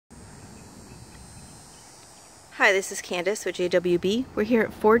Hi, this is Candace with JWB. We're here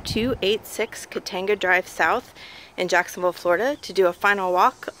at 4286 Katanga Drive South in Jacksonville, Florida to do a final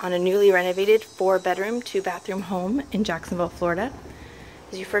walk on a newly renovated 4-bedroom, 2-bathroom home in Jacksonville, Florida.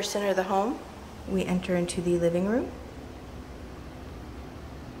 As you first enter the home, we enter into the living room.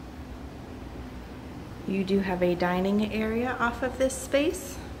 You do have a dining area off of this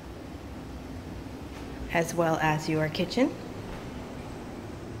space, as well as your kitchen.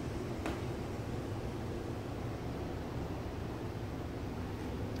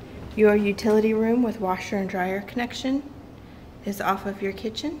 Your utility room with washer and dryer connection is off of your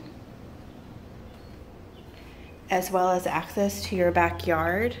kitchen, as well as access to your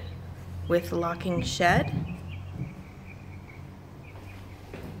backyard with locking shed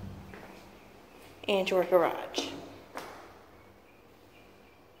and your garage.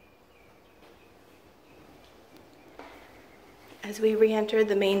 As we re-enter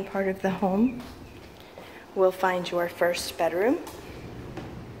the main part of the home, we'll find your first bedroom.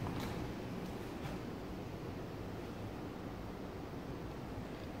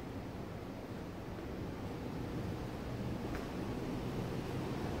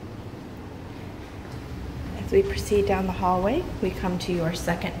 As we proceed down the hallway, we come to your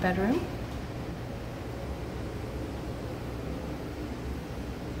second bedroom.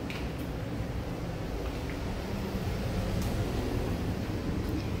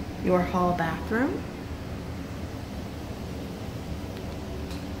 Your hall bathroom.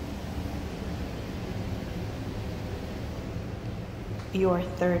 Your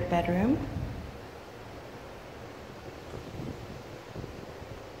third bedroom.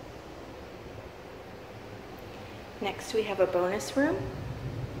 Next, we have a bonus room.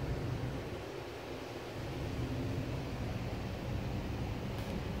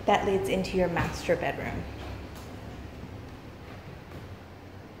 That leads into your master bedroom.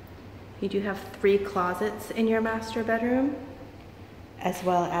 You do have 3 closets in your master bedroom, as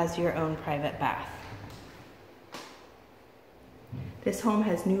well as your own private bath. This home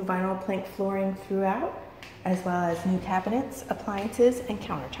has new vinyl plank flooring throughout, as well as new cabinets, appliances, and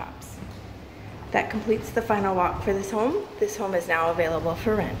countertops. That completes the final walk for this home. This home is now available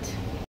for rent.